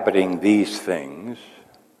inhabiting these things,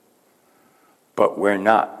 but we're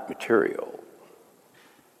not material.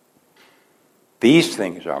 These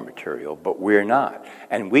things are material, but we're not.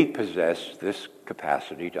 And we possess this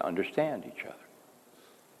capacity to understand each other.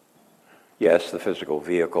 Yes, the physical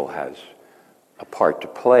vehicle has a part to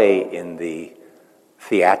play in the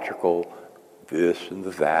theatrical this and the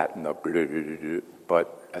that and the blah, blah, blah, blah,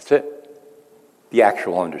 but that's it. The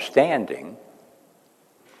actual understanding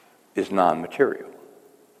is non-material.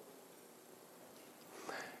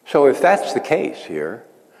 So if that's the case here,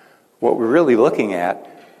 what we're really looking at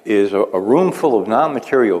is a room full of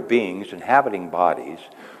non-material beings inhabiting bodies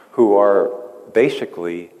who are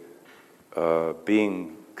basically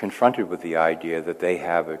being confronted with the idea that they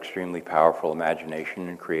have extremely powerful imagination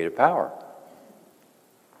and creative power.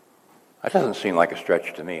 That doesn't seem like a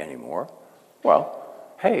stretch to me anymore. Well,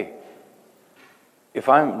 hey, if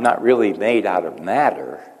I'm not really made out of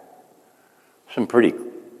matter, some pretty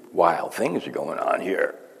wild things are going on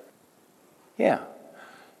here. Yeah.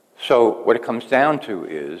 So what it comes down to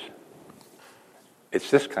is,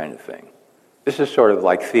 it's this kind of thing. This is sort of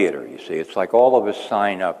like theater, you see. It's like all of us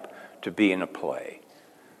sign up to be in a play.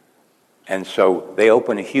 And so they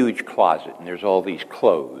open a huge closet, and there's all these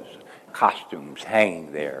clothes, costumes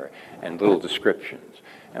hanging there, and little descriptions.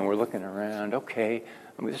 And we're looking around, okay,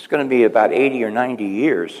 this is going to be about 80 or 90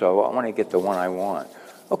 years, so I want to get the one I want.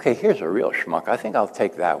 Okay, here's a real schmuck. I think I'll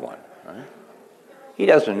take that one. Right? He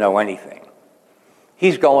doesn't know anything.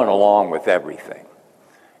 He's going along with everything.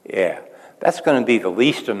 Yeah, that's going to be the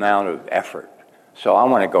least amount of effort. So I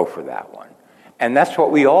want to go for that one. And that's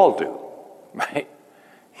what we all do, right?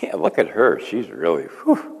 Yeah, look at her. She's really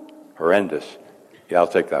horrendous. Yeah, I'll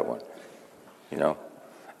take that one. You know?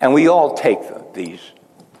 And we all take these,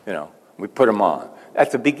 you know, we put them on.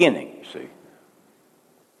 At the beginning, you see.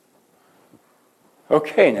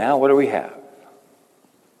 Okay, now what do we have?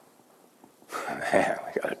 Man,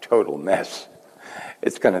 we got a total mess.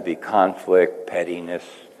 It's going to be conflict, pettiness,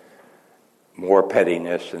 more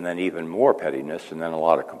pettiness, and then even more pettiness, and then a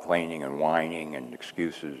lot of complaining and whining and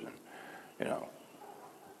excuses, and, you know,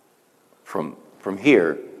 from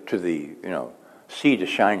here to the, you know, sea to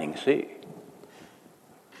shining sea.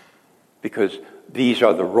 Because these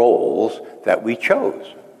are the roles that we chose.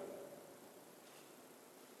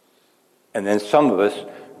 And then some of us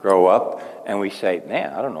grow up and we say,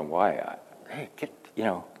 man, I don't know why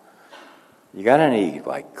you got any,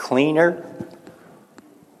 like, cleaner?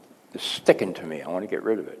 It's sticking to me. I want to get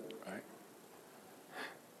rid of it. Right?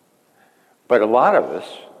 But a lot of us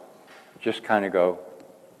just kind of go,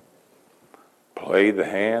 play the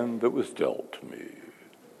hand that was dealt to me.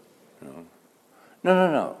 You know?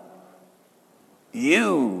 No.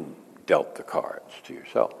 You dealt the cards to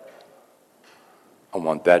yourself. I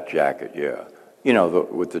want that jacket, yeah. You know,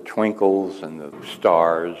 with the twinkles and the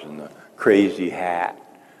stars and the crazy hat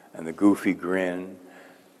and the goofy grin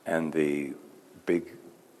and the big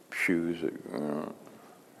shoes.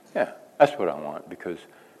 Yeah, that's what I want, because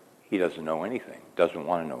he doesn't know anything, doesn't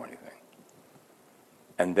want to know anything.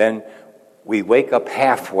 And then we wake up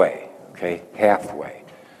halfway,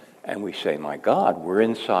 and we say, my God, we're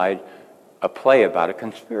inside a play about a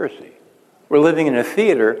conspiracy. We're living in a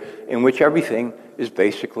theater in which everything is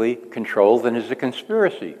basically controlled and is a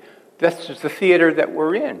conspiracy. This is the theater that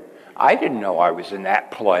we're in. I didn't know I was in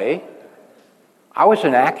that play. I was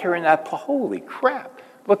an actor in that play. Holy crap.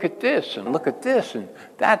 Look at this, and look at this, and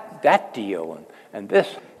that deal, and this.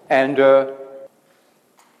 And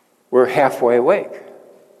we're halfway awake,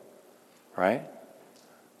 right?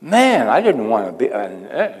 Man, I didn't want to be...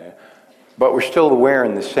 but we're still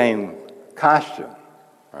wearing the same costume,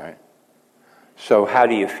 right? So how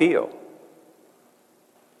do you feel?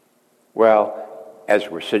 Well, as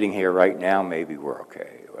we're sitting here right now, maybe we're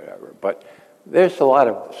okay, whatever. But there's a lot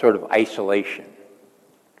of sort of isolation.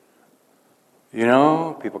 You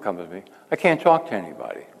know, people come to me, I can't talk to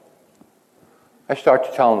anybody. I start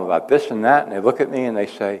to tell them about this and that, and they look at me and they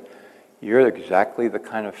say, you're exactly the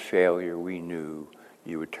kind of failure we knew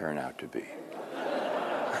you would turn out to be.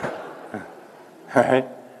 Right?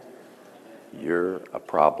 You're a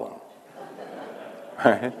problem.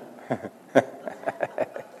 Right?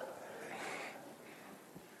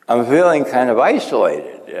 I'm feeling kind of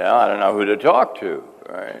isolated. You know, I don't know who to talk to.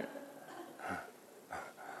 Right?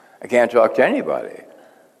 I can't talk to anybody.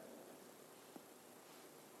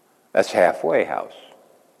 That's halfway house.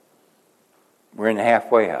 We're in a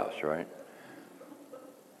halfway house, right?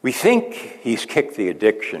 We think he's kicked the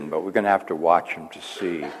addiction, but we're going to have to watch him to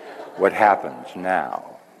see what happens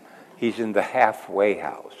now. He's in the halfway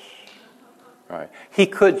house, right? He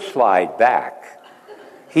could slide back.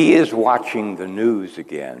 He is watching the news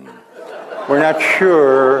again We're not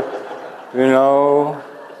sure, you know.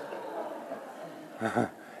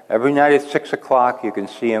 Every night at 6 o'clock, you can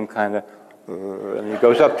see him kind of, and he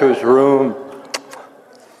goes up to his room.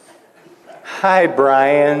 Hi,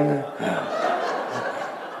 Brian.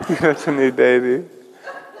 Give it to me, baby.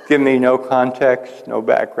 Give me no context, no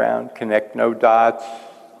background, connect no dots,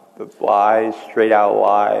 the lies, straight out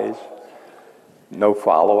lies, no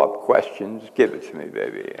follow-up questions. Give it to me,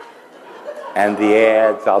 baby. And the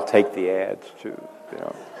ads, I'll take the ads too, you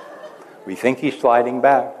know. We think he's sliding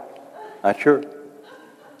back. Not sure.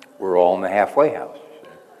 We're all in the halfway house.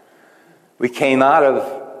 We came out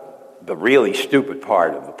of the really stupid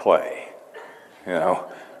part of the play. You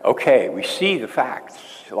know, okay, we see the facts.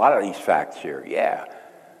 A lot of these facts here, yeah.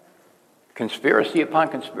 Conspiracy upon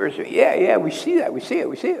conspiracy. Yeah, we see that. We see it.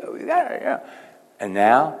 We got it, yeah. And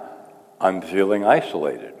now I'm feeling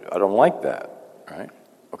isolated. I don't like that, right?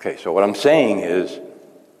 Okay, so what I'm saying is,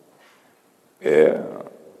 yeah,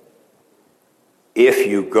 if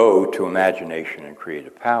you go to imagination and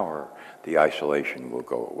creative power, the isolation will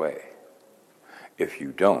go away. If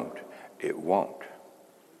you don't, it won't.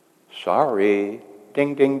 Sorry.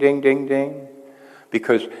 Ding, ding, ding, ding, ding.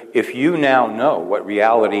 Because if you now know what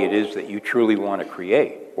reality it is that you truly want to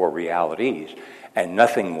create, or realities, and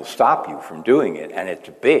nothing will stop you from doing it, and it's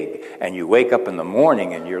big, and you wake up in the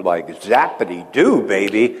morning and you're like, zappity-doo,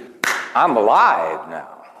 baby, I'm alive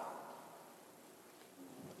now.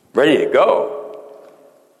 Ready to go.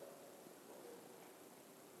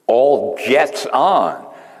 All jets on.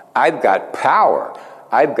 I've got power.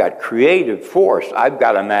 I've got creative force. I've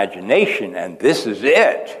got imagination, and this is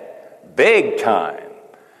it. Big time.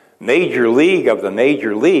 Major league of the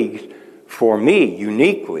major leagues for me,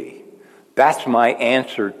 uniquely. That's my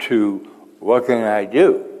answer to what can I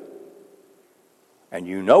do? And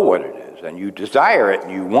you know what it is, and you desire it,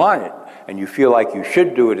 and you want it, and you feel like you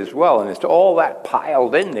should do it as well, and it's all that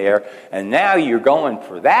piled in there, and now you're going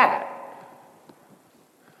for that.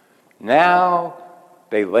 Now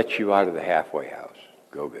they let you out of the halfway house.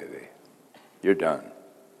 Go, baby. You're done.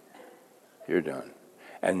 You're done.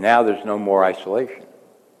 And now there's no more isolation.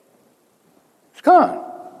 It's gone.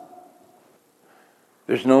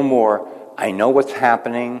 There's no more, I know what's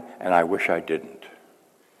happening, and I wish I didn't.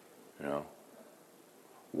 You know?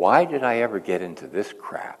 Why did I ever get into this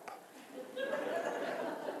crap?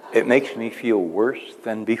 It makes me feel worse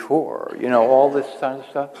than before. You know, all this kind of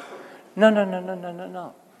stuff.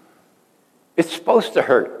 No. It's supposed to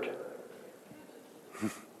hurt.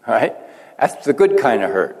 Right? That's the good kind of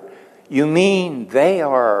hurt. You mean they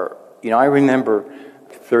are, I remember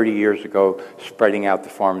 30 years ago spreading out the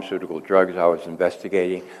pharmaceutical drugs I was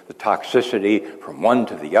investigating, the toxicity from one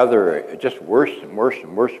to the other, just worse and worse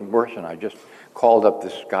and worse and worse. And I just called up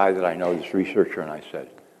this guy that I know, this researcher, and I said,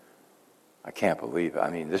 I can't believe it. I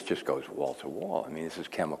mean, this just goes wall to wall. I mean, this is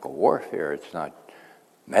chemical warfare. It's not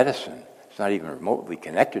medicine. It's not even remotely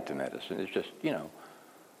connected to medicine. It's just,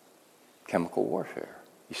 chemical warfare.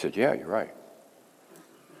 He said, yeah, you're right.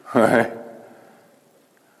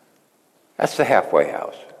 That's the halfway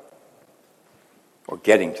house, or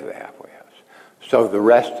getting to the halfway house. So the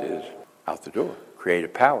rest is out the door.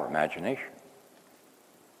 Creative power, imagination.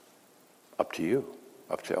 Up to you,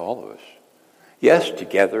 up to all of us. Yes,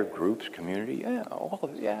 together, groups, community, all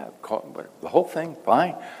of it, the whole thing,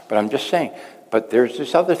 fine. But I'm just saying, but there's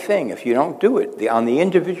this other thing. If you don't do it, on the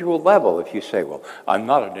individual level, if you say, well, I'm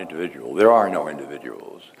not an individual, there are no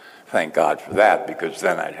individuals. Thank God for that, because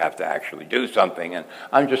then I'd have to actually do something, and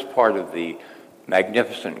I'm just part of the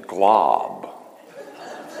magnificent glob.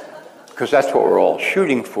 Because that's what we're all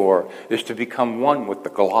shooting for, is to become one with the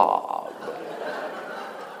glob.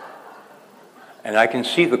 And I can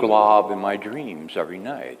see the glob in my dreams every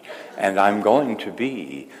night. And I'm going to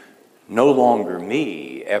be no longer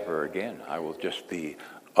me ever again. I will just be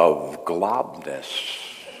of globness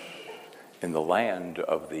in the land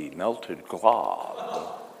of the melted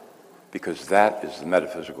glob. Because that is the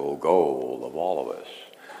metaphysical goal of all of us,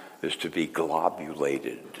 is to be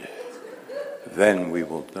globulated. Then we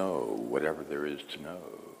will know whatever there is to know.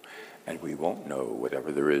 And we won't know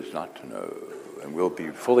whatever there is not to know. And we'll be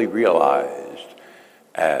fully realized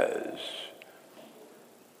as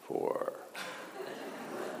for.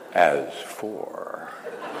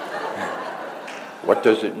 What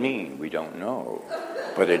does it mean? We don't know.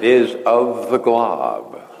 But it is of the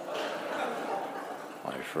glob.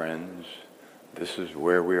 My friends, this is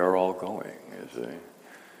where we are all going, you see.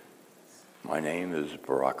 My name is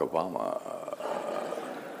Barack Obama.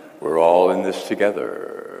 We're all in this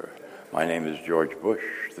together. My name is George Bush.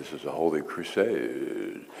 This is a holy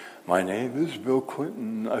crusade. My name is Bill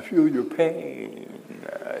Clinton. I feel your pain.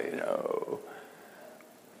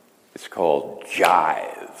 It's called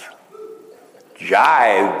jive.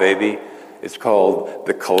 Jive, baby. It's called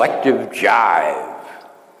the collective jive,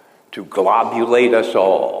 to globulate us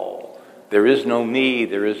all. There is no me,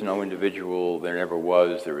 there is no individual, there never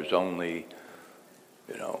was, there is only,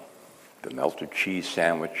 the melted cheese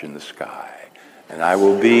sandwich in the sky. And I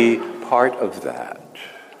will be part of that.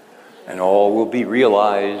 And all will be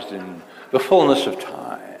realized in the fullness of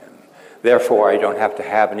time. Therefore, I don't have to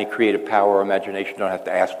have any creative power or imagination. I don't have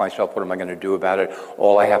to ask myself, what am I going to do about it?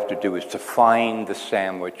 All I have to do is to find the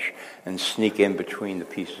sandwich and sneak in between the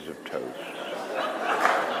pieces of toast.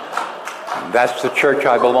 And that's the church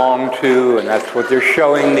I belong to, and that's what they're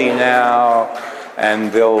showing me now.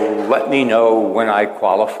 And they'll let me know when I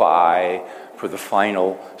qualify for the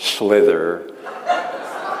final slither.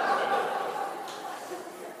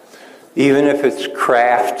 Even if it's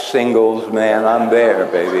Kraft singles, man, I'm there,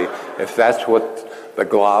 baby. If that's what the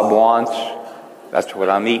glob wants, that's what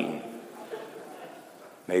I'm eating.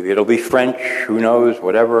 Maybe it'll be French, who knows,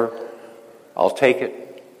 whatever. I'll take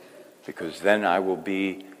it, because then I will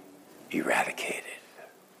be eradicated,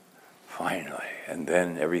 finally. And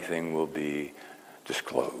then everything will be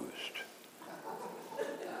disclosed.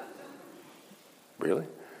 Really?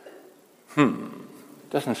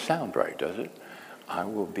 Doesn't sound right, does it? I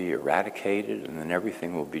will be eradicated and then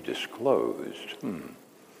everything will be disclosed.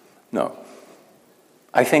 No.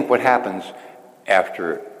 I think what happens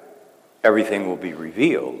after everything will be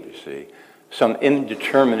revealed, you see, some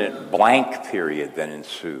indeterminate blank period then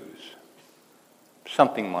ensues.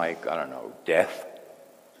 Something like, death.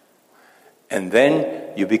 And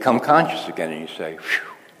then you become conscious again and you say,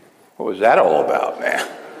 what was that all about, man?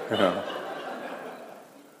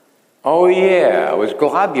 Oh yeah, I was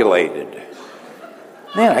globulated.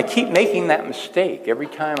 Man, I keep making that mistake every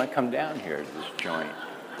time I come down here to this joint.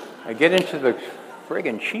 I get into the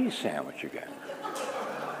friggin' cheese sandwich again.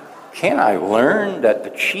 Can't I learn that the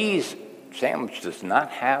cheese sandwich does not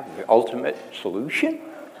have the ultimate solution?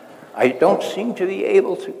 I don't seem to be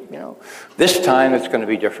able to, This time it's going to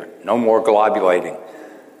be different. No more globulating.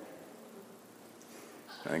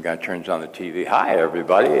 And the guy turns on the TV. Hi,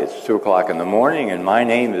 everybody. It's 2 o'clock in the morning, and my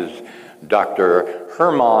name is Dr.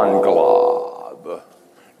 Hermann Glob.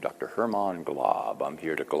 Dr. Hermann Glob. I'm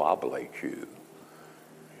here to globulate you. You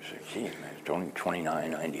say, gee, man, it's only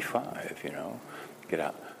 $29.95, Get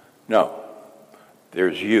out. No.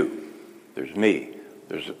 There's you. There's me.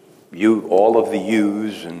 There's you, all of the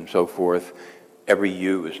yous and so forth. Every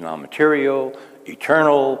you is non-material,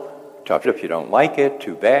 eternal. Tough if you don't like it,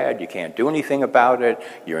 too bad. You can't do anything about it.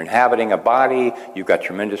 You're inhabiting a body. You've got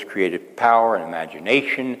tremendous creative power and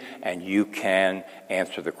imagination, and you can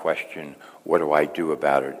answer the question, what do I do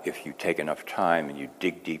about it? If you take enough time and you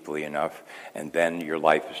dig deeply enough, and then your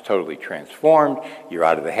life is totally transformed. You're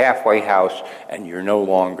out of the halfway house, and you're no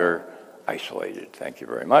longer isolated. Thank you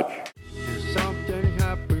very much.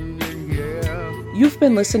 You've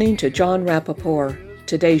been listening to John Rappoport.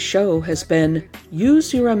 Today's show has been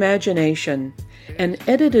Use Your Imagination, an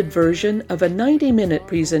edited version of a 90-minute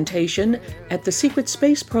presentation at the Secret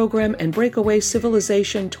Space Program and Breakaway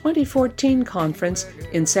Civilization 2014 conference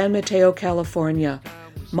in San Mateo, California.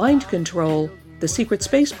 Mind Control, the Secret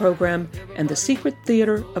Space Program, and the Secret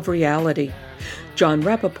Theater of Reality. John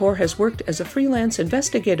Rappoport has worked as a freelance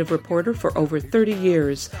investigative reporter for over 30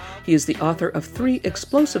 years. He is the author of 3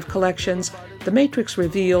 explosive collections, The Matrix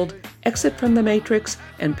Revealed, Exit from the Matrix,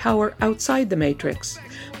 and Power Outside the Matrix.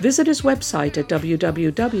 Visit his website at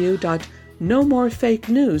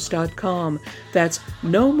www.nomorefakenews.com. That's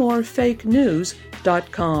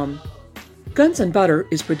nomorefakenews.com. Guns and Butter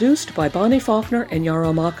is produced by Bonnie Faulkner and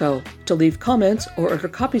Yarrow Mako. To leave comments or order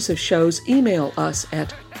copies of shows, email us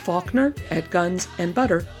at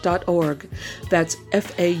faulkner@gunsandbutter.org. That's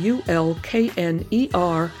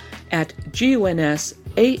FAULKNER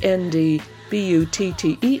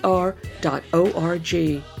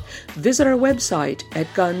 @GUNSANDBUTTER.org. Visit our website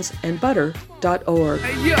at gunsandbutter.org.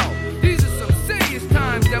 Hey yo, these are some serious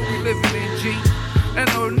times that we living in, G. And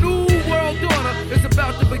a new world order is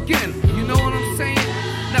about to begin. You know what I'm saying?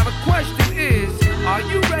 Now the question is, are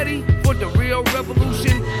you ready for the real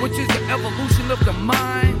revolution, which is the evolution of the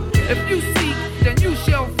mind? If you seek, then you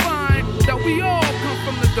shall find that we all come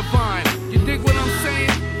from the divine. You dig what I'm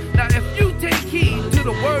saying? Now if you take heed to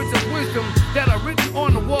the words of wisdom that are written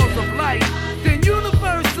on the walls of life, then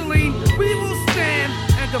universally we will stand,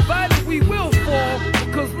 and divided we will fall,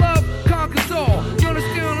 because love conquers all. You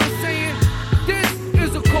understand what I'm saying? This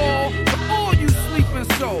is a call for all you sleeping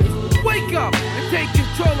souls. Wake up and take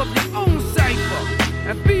control of your own cipher,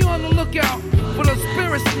 and be on the lookout for the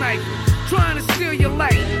spirit snipers trying to steal your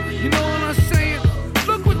light. You know what I'm saying?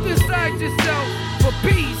 Look within inside yourself